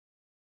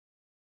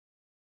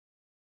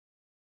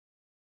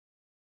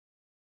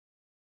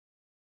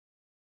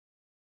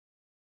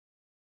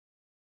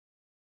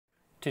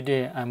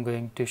Today I'm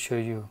going to show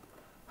you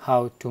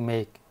how to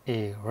make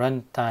a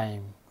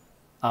runtime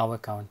hour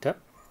counter.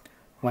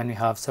 When we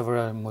have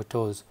several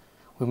motors,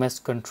 we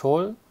must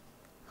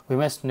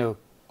know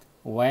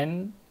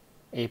when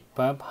a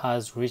pump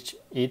has reached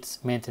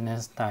its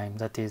maintenance time.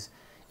 That is,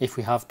 if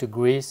we have to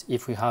grease,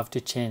 if we have to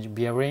change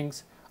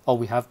bearings, or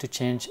we have to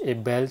change a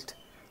belt,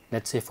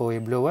 let's say for a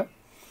blower.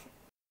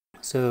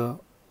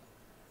 So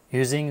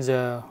using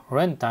the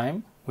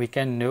runtime, we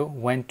can know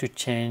when to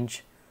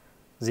change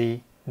the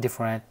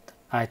different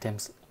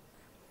items.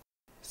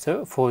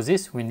 So for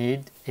this we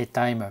need a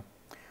timer.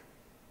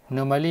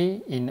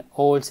 Normally in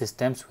old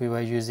systems we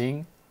were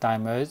using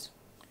timers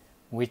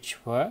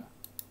which were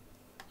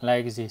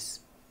like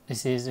this.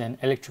 This is an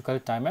electrical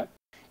timer.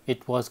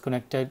 It was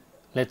connected,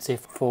 let's say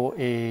for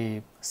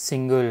a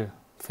single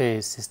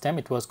phase system,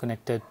 it was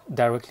connected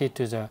directly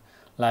to the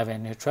live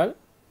and neutral,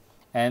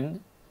 and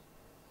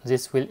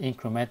this will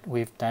increment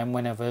with time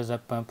whenever the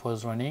pump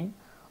was running,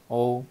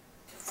 or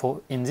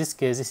in this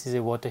case this is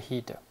a water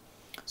heater.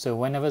 So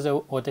whenever the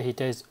water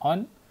heater is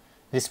on,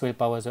 this will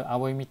power the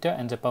hour meter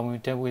and the power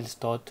meter will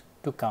start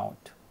to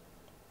count.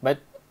 But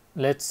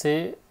let's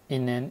say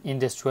in an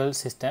industrial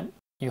system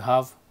you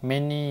have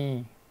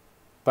many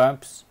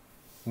pumps,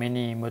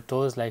 many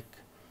motors, like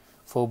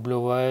for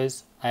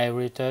blowers,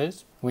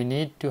 aerators, we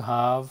need to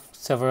have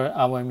several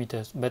hour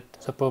meters. But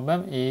the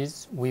problem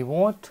is we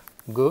won't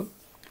go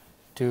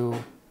to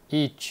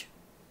each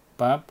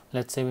pump.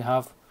 Let's say we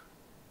have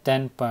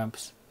 10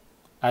 pumps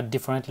at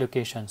different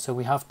locations, so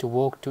we have to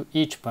walk to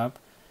each pump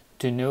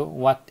to know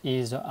what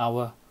is the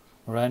hour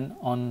run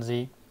on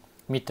the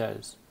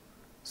meters.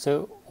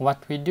 So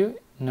what we do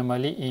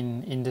normally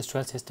in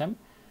industrial system,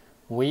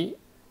 we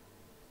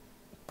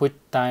put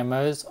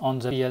timers on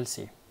the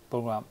PLC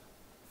program.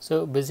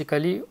 So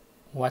basically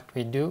what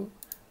we do,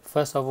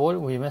 first of all,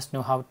 we must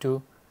know how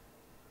to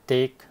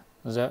take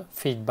the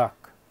feedback.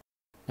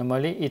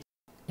 Normally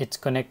it's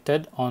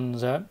connected on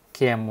the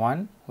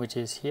KM1, which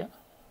is here.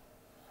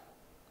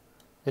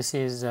 This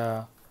is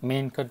a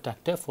main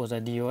contactor for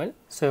the DOL.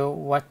 So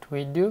what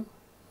we do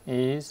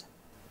is,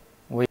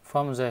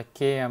 from the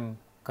KM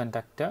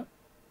contactor,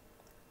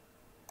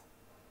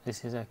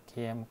 this is a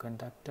KM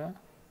contactor,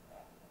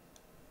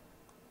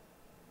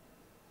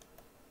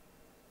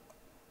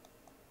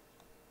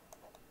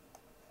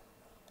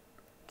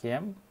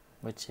 KM,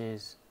 which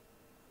is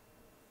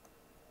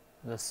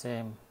the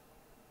same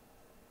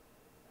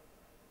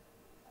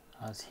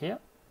as here.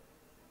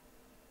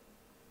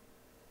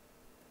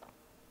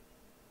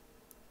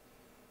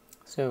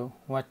 So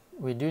what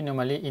we do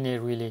normally in a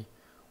relay,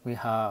 we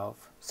have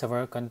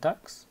several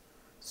contacts,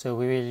 so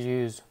we will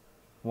use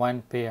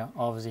one pair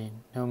of the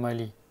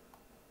normally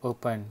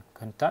open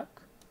contact,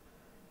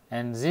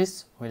 and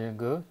this will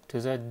go to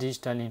the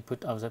digital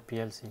input of the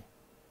PLC.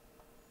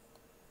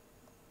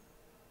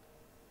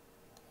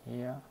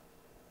 Here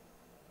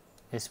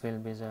this will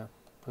be the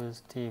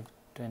positive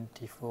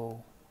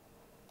 24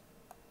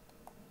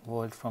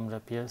 volt from the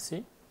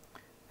PLC,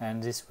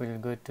 and this will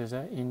go to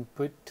the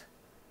input.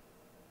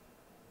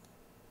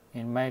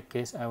 In my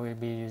case I will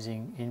be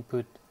using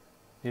input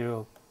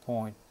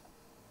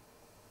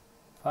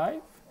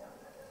 0.5.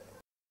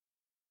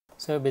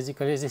 So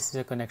basically this is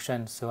a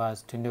connection so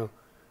as to know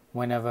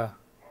whenever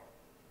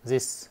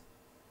this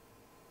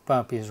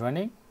pump is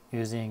running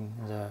using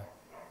the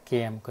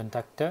KM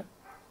contactor,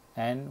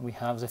 and we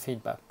have the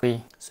feedback.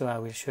 So I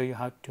will show you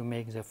how to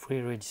make the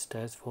free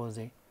registers for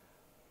the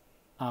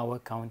hour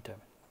counter.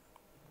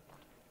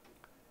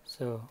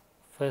 So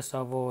first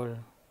of all,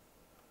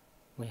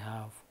 we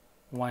have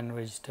one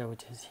register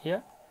which is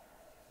here,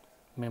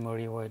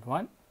 memory word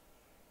 1.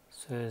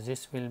 So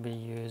this will be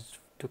used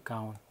to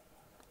count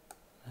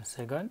the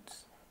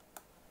seconds.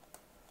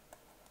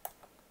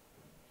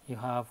 You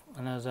have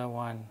another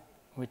one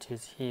which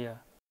is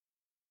here,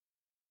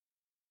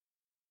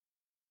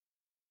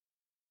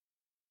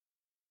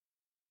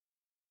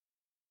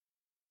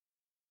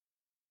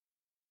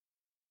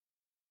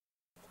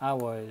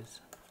 hours.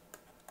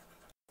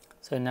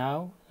 So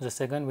now the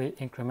second will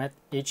increment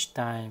each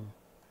time.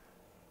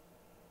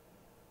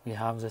 We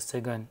have the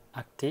second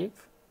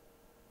active.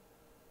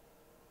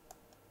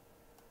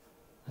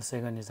 The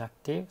second is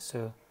active,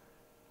 so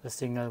the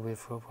signal will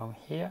flow from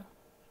here,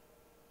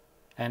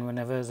 and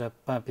whenever the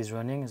pump is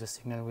running, the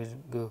signal will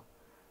go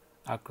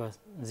across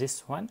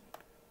this one,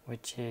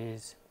 which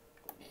is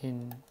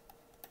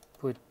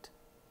input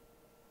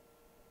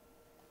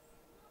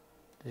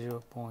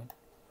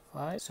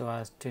 0.5, so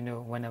as to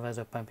know whenever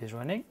the pump is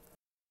running.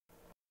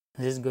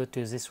 This goes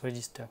to this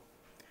register.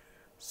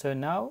 So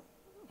now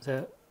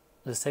the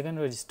second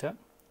register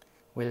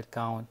will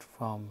count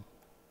from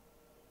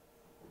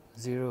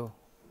 0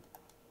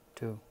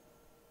 to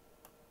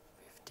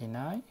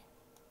 59.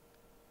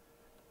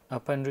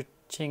 Upon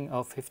reaching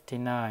of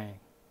 59,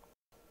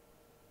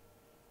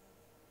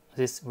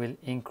 this will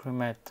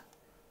increment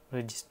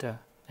register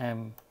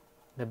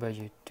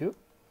MW2.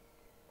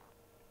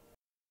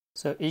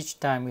 So each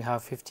time we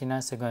have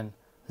 59 seconds,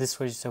 this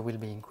register will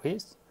be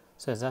increased.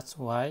 So that's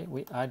why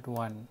we add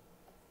 1,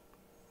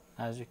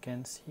 as you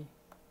can see.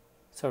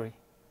 sorry,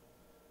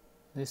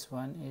 this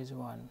one is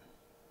 1.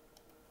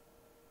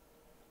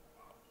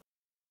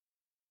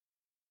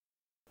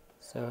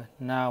 So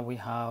now we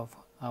have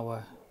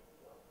our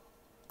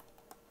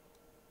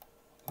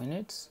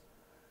minutes.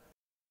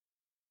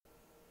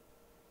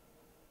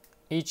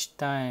 Each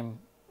time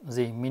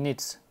the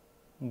minutes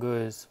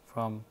goes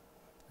from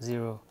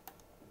 0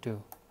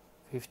 to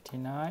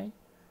 59,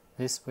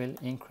 this will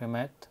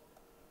increment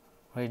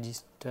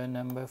register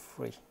number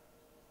 3.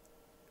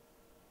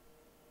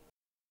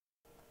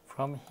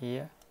 From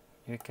here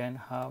you can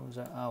have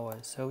the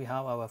hours. So we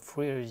have our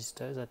 3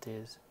 registers, that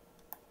is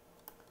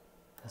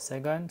the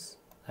seconds,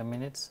 the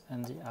minutes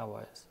and the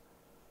hours.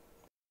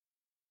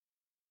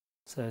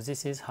 So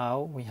this is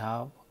how we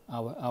have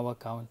our hour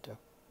counter.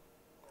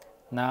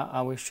 Now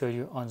I will show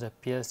you on the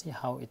PLC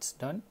how it's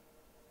done.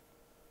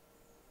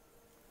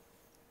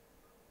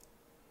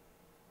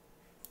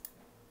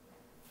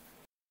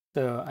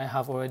 So I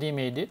have already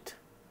made it,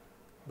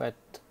 but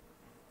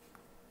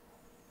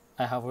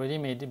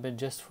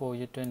just for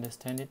you to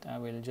understand it, I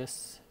will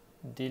just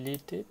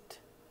delete it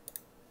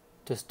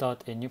to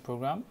start a new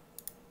program.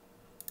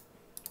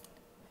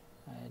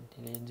 I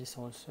delete this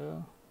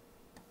also.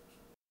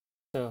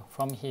 So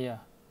from here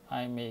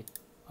I make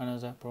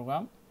another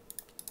program.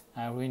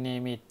 I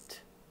rename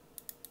it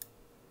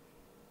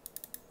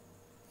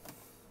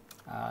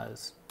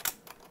as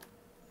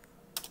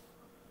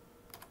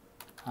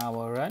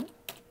hour run.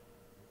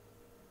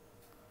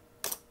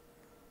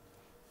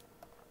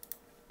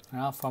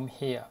 Now from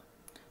here,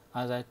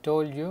 as I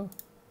told you,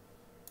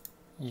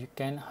 you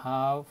can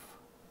have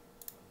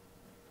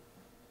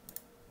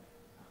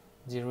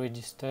the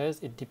registers.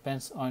 It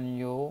depends on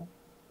your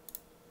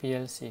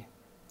PLC.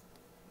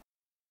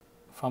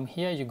 From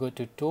here you go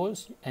to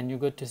tools and you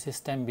go to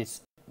system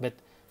bits, but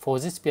for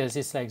this PLC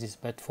it's like this,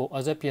 but for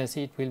other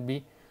PLC it will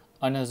be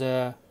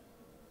another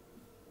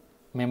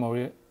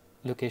memory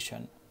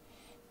location.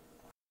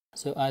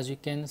 So as you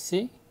can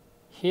see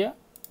here,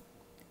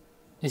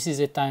 this is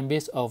a time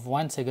base of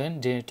 1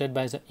 second generated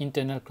by the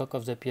internal clock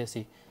of the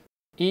PLC.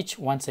 Each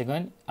 1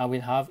 second I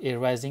will have a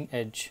rising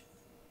edge,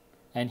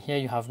 and here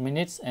you have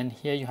minutes, and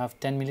here you have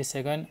 10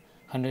 millisecond,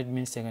 100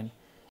 millisecond.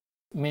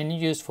 Mainly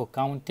used for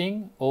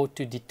counting or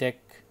to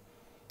detect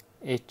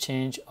a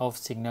change of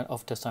signal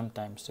after some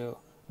time. So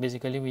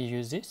basically we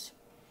use this.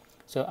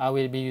 So I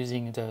will be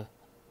using the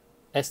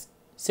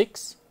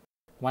S6,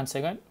 1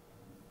 second.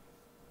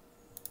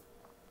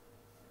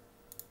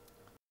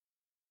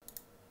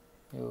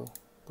 You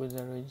put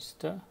the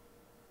register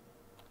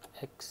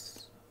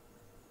X6,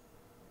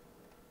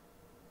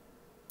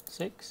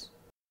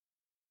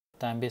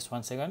 time base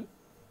 1 second.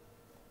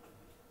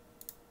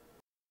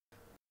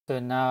 So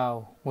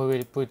now we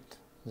will put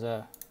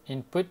the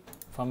input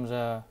from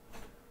the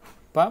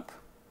pump,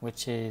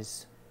 which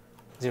is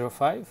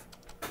 05.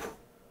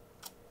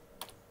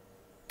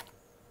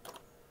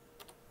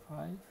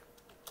 5.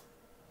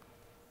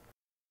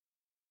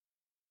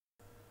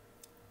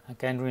 I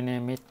can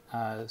rename it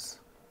as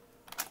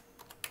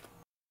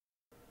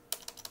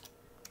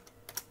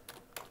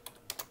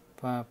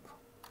pump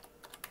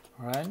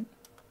run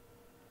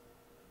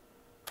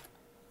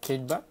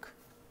feedback.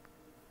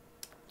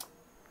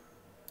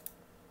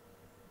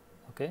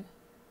 Okay.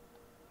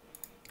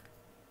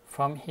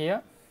 From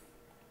here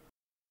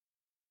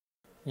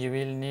you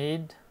will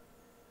need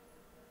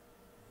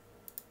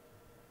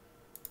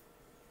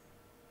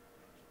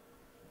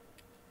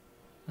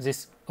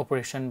this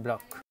operation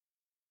block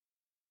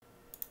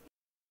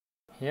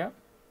here,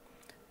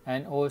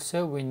 and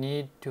also we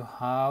need to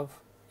have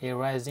a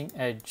rising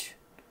edge,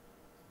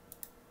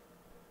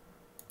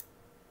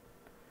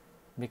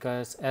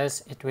 because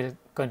as it will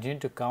continue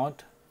to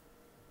count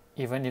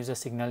even if the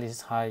signal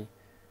is high.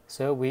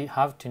 So we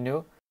have to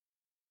know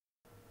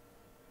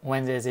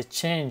when there is a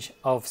change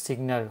of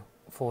signal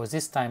for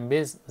this time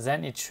base,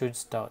 then it should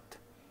start.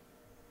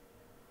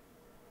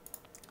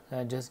 So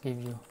I just give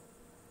you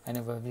an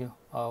overview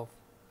of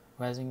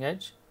rising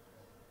edge.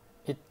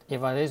 It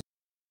evaluates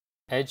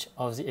the edge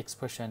of the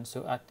expression.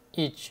 So at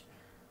each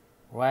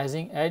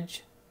rising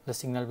edge the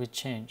signal will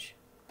change.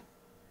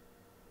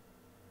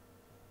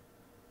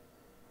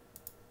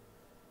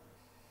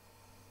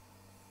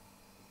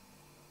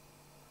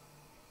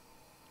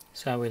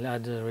 So I will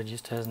add the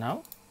registers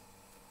now.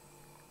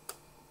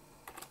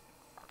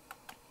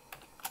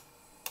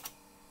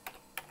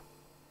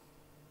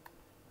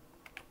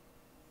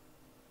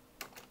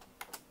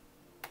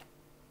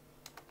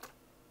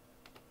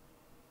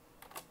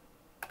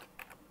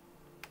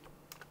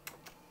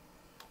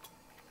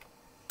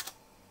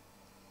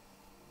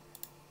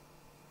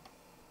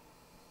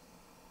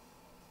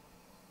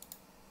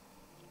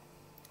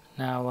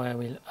 Now I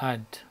will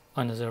add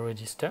another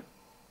register,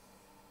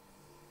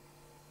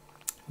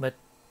 but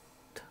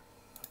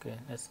okay,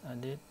 let's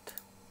add it.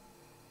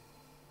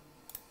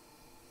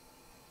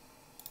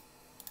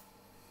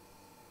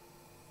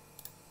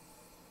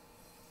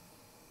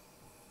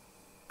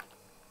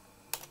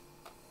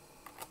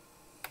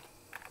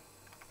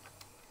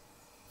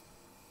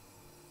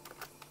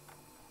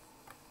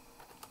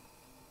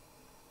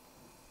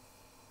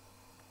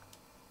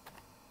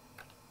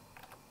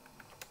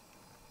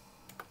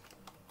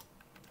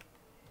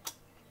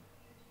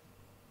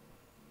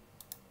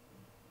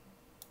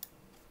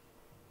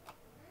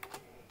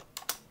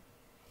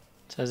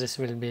 So this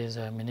will be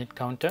the minute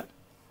counter.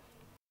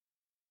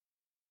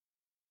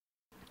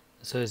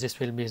 So this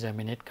will be the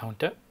minute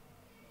counter.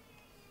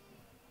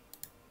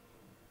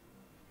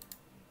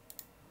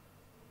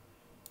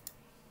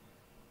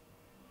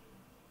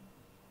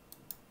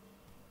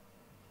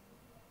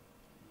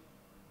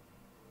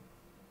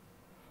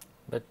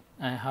 But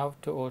I have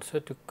to also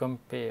to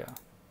compare.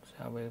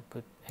 So I will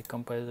put a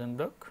comparison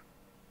block.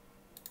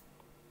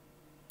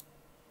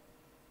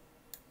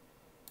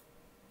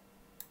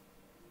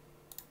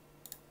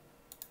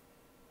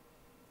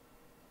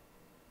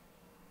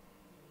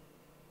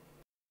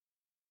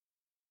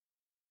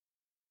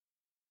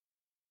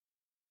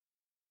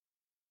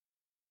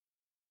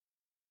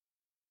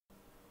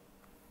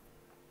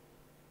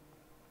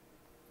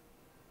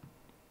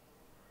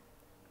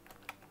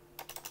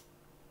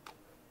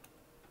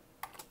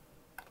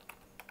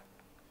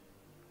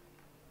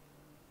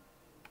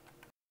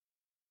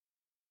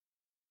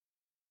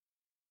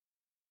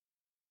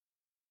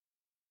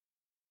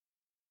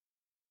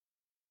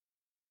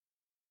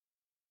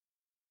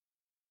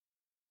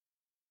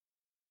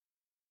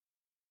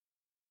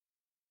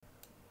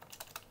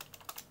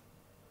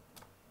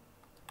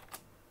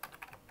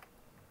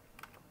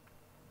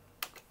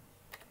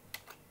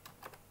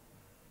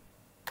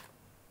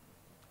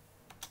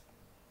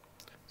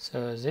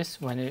 So this,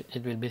 when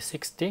it will be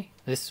 60,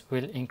 this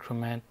will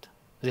increment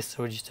this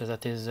register,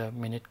 that is a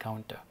minute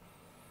counter.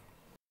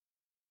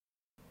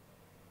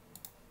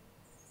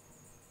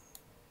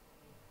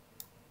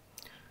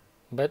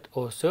 But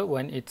also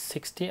when it's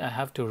 60, I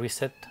have to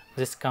reset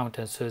this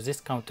counter. So this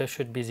counter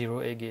should be 0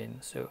 again.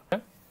 So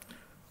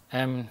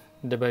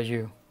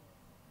MW1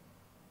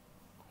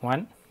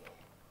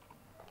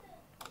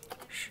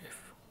 shift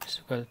is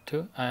equal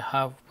to, I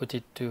have put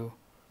it to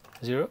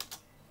 0.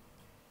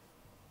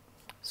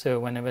 So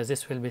whenever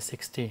this will be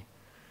 60,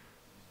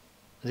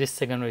 this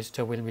second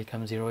register will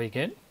become 0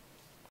 again.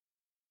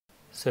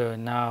 So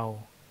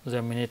now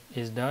the minute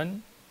is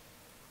done.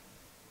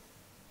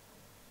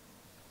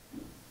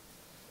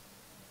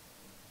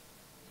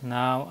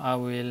 Now I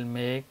will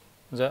make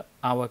the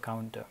hour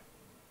counter.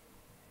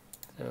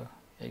 So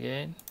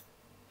again,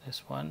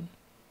 this one.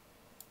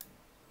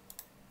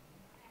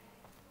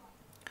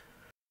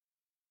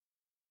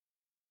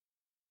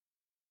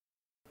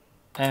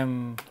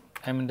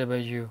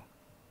 MW3,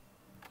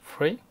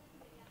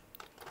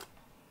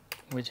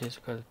 which is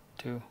equal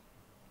to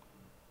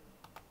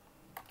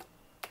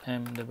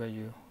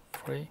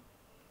MW3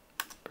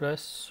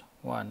 plus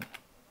 1.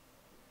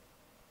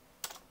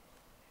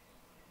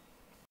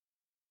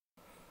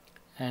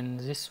 And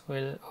this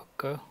will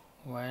occur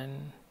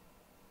when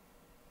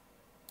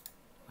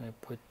we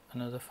put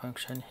another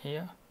function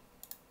here,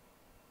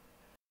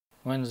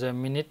 when the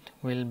minute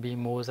will be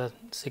more than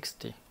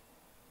 60.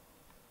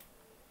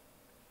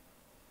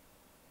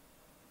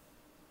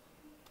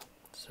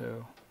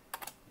 So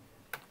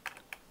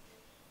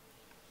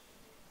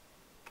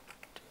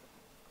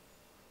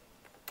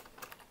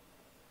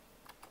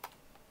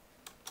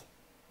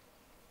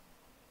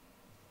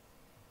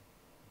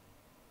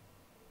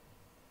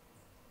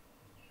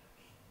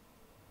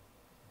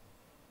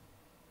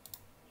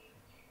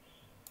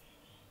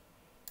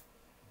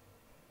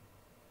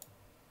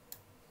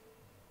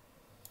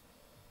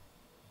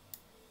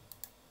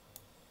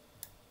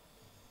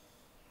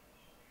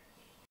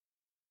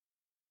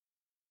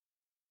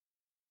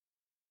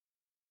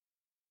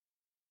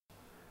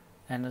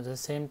and at the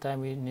same time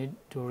we need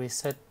to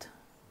reset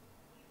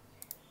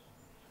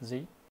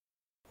the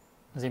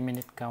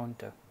minute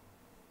counter.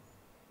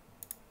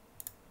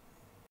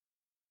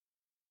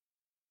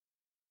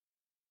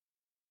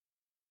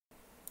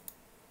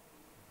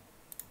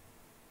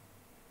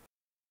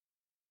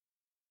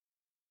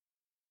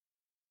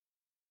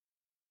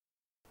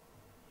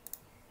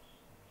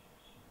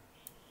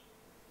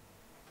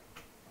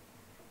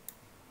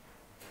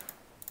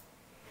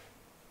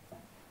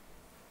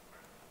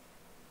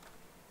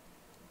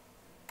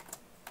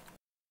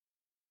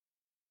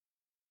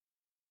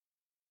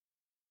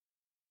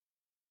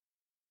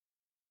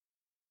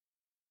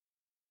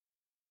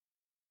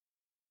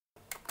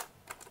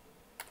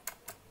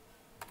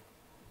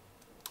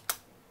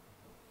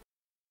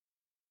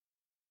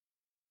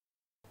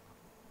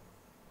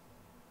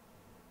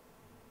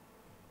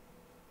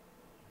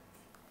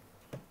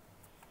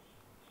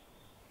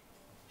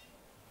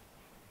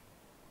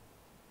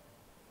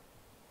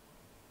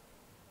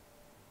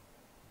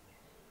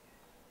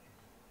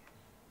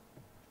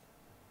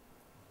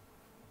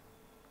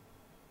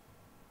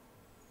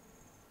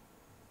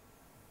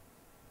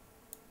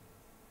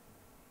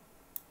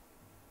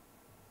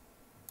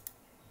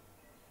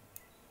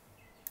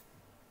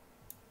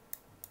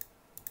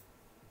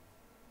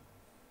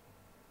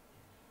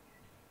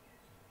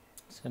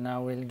 So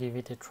now we'll give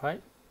it a try.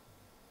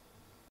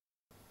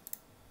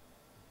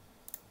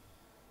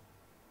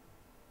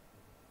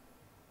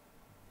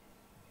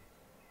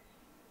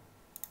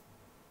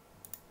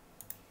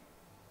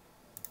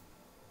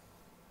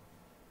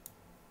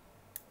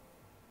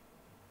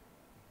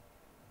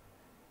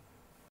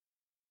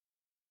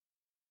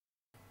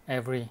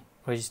 Every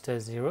register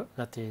 0,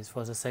 that is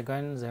for the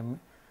second,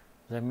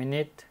 the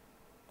minute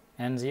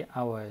and the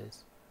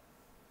hours,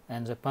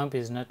 and the pump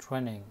is not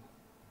running,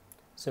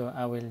 so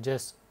I will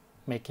just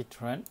make it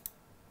run.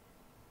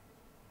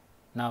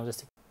 Now the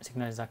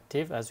signal is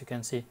active. As you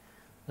can see,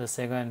 the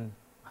second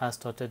has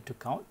started to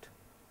count,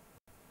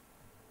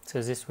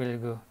 so this will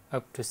go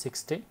up to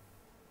 60.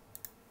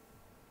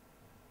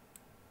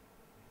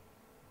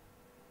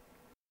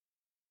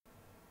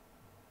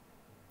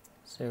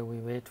 So we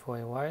wait for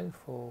a while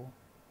for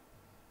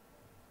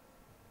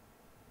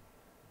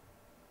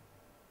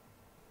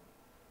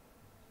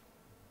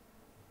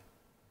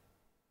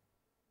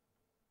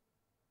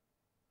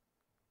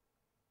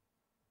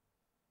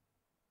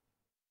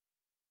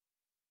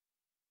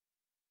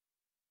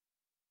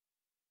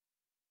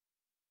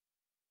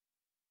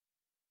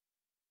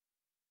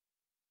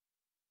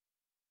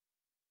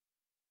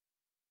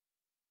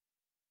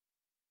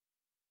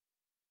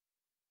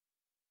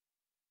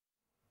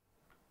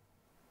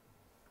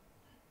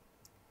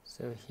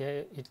so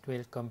here it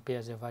will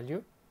compare the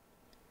value.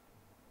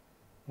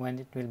 When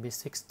it will be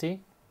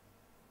 60,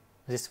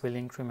 this will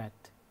increment.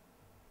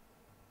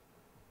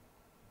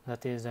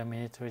 That is the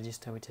minute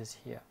register which is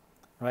here.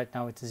 Right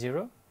now it's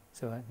 0,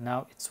 so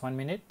now it's 1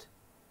 minute.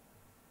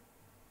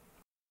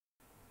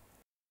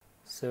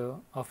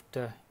 So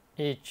after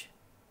each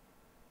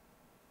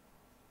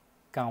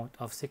count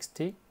of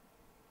 60,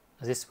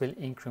 this will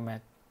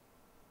increment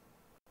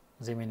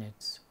the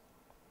minutes.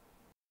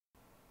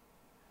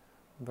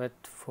 But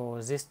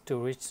for this to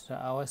reach the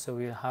hour, so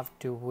we'll have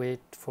to wait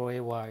for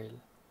a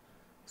while.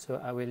 So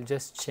I will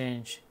just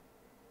change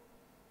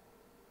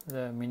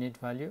the minute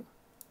value.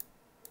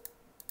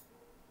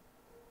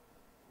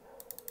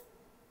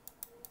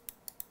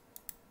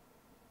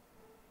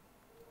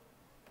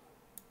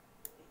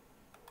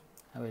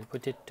 I will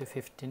put it to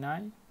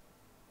 59.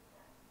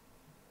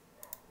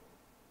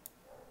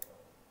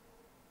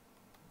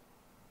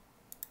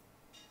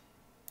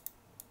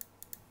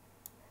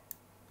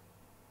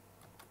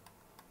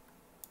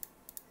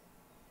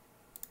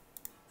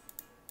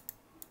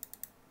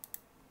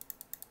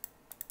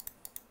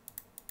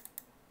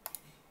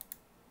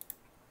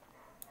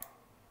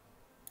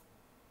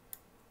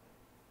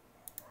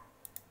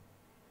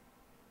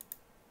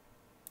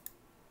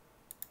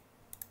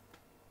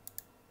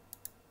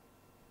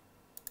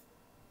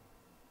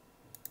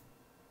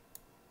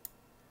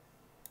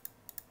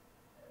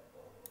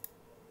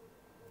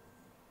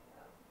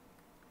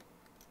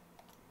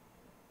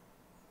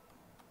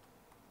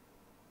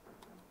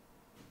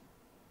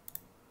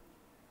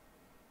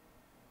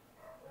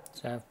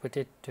 So I've put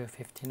it to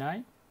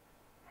 59.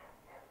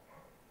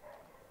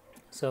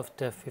 So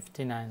after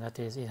 59, that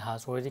is, it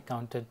has already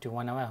counted to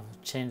 1 hour.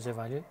 I've changed the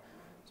value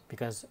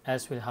because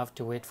else we'll have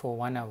to wait for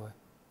 1 hour.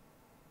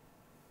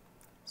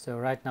 So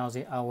right now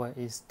the hour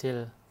is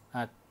still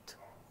at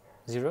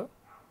 0.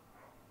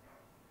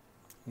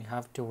 We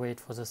have to wait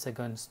for the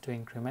seconds to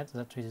increment.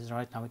 That is,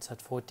 right now it's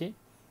at 40.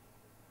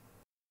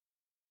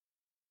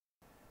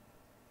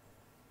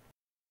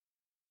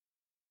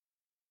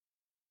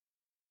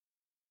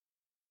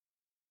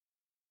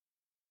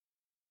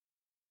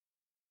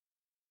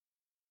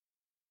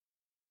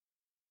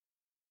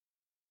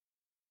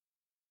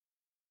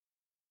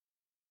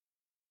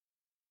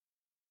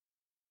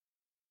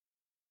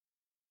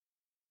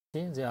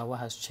 See, the hour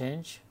has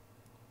changed,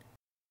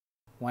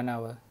 1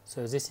 hour.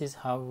 So this is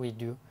how we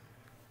do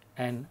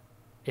a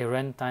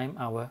runtime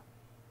hour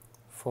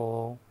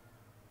for.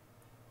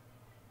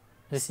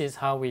 This is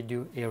how we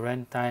do a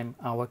runtime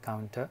hour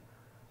counter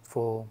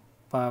for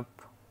pump.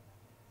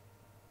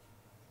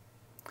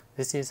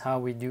 This is how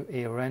we do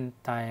a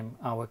runtime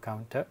hour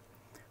counter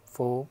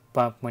for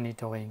pump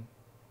monitoring.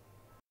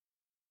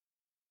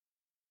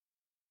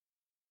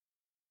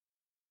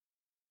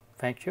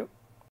 Thank you.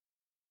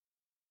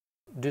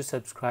 Do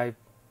subscribe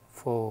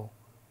for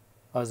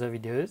other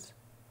videos.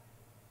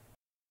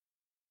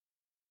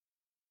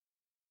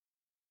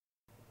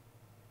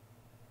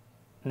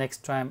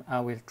 Next time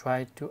I will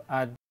try to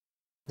add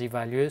the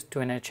values to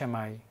an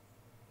HMI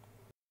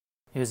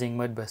using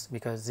Modbus,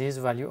 because these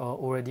values are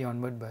already on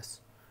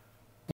Modbus.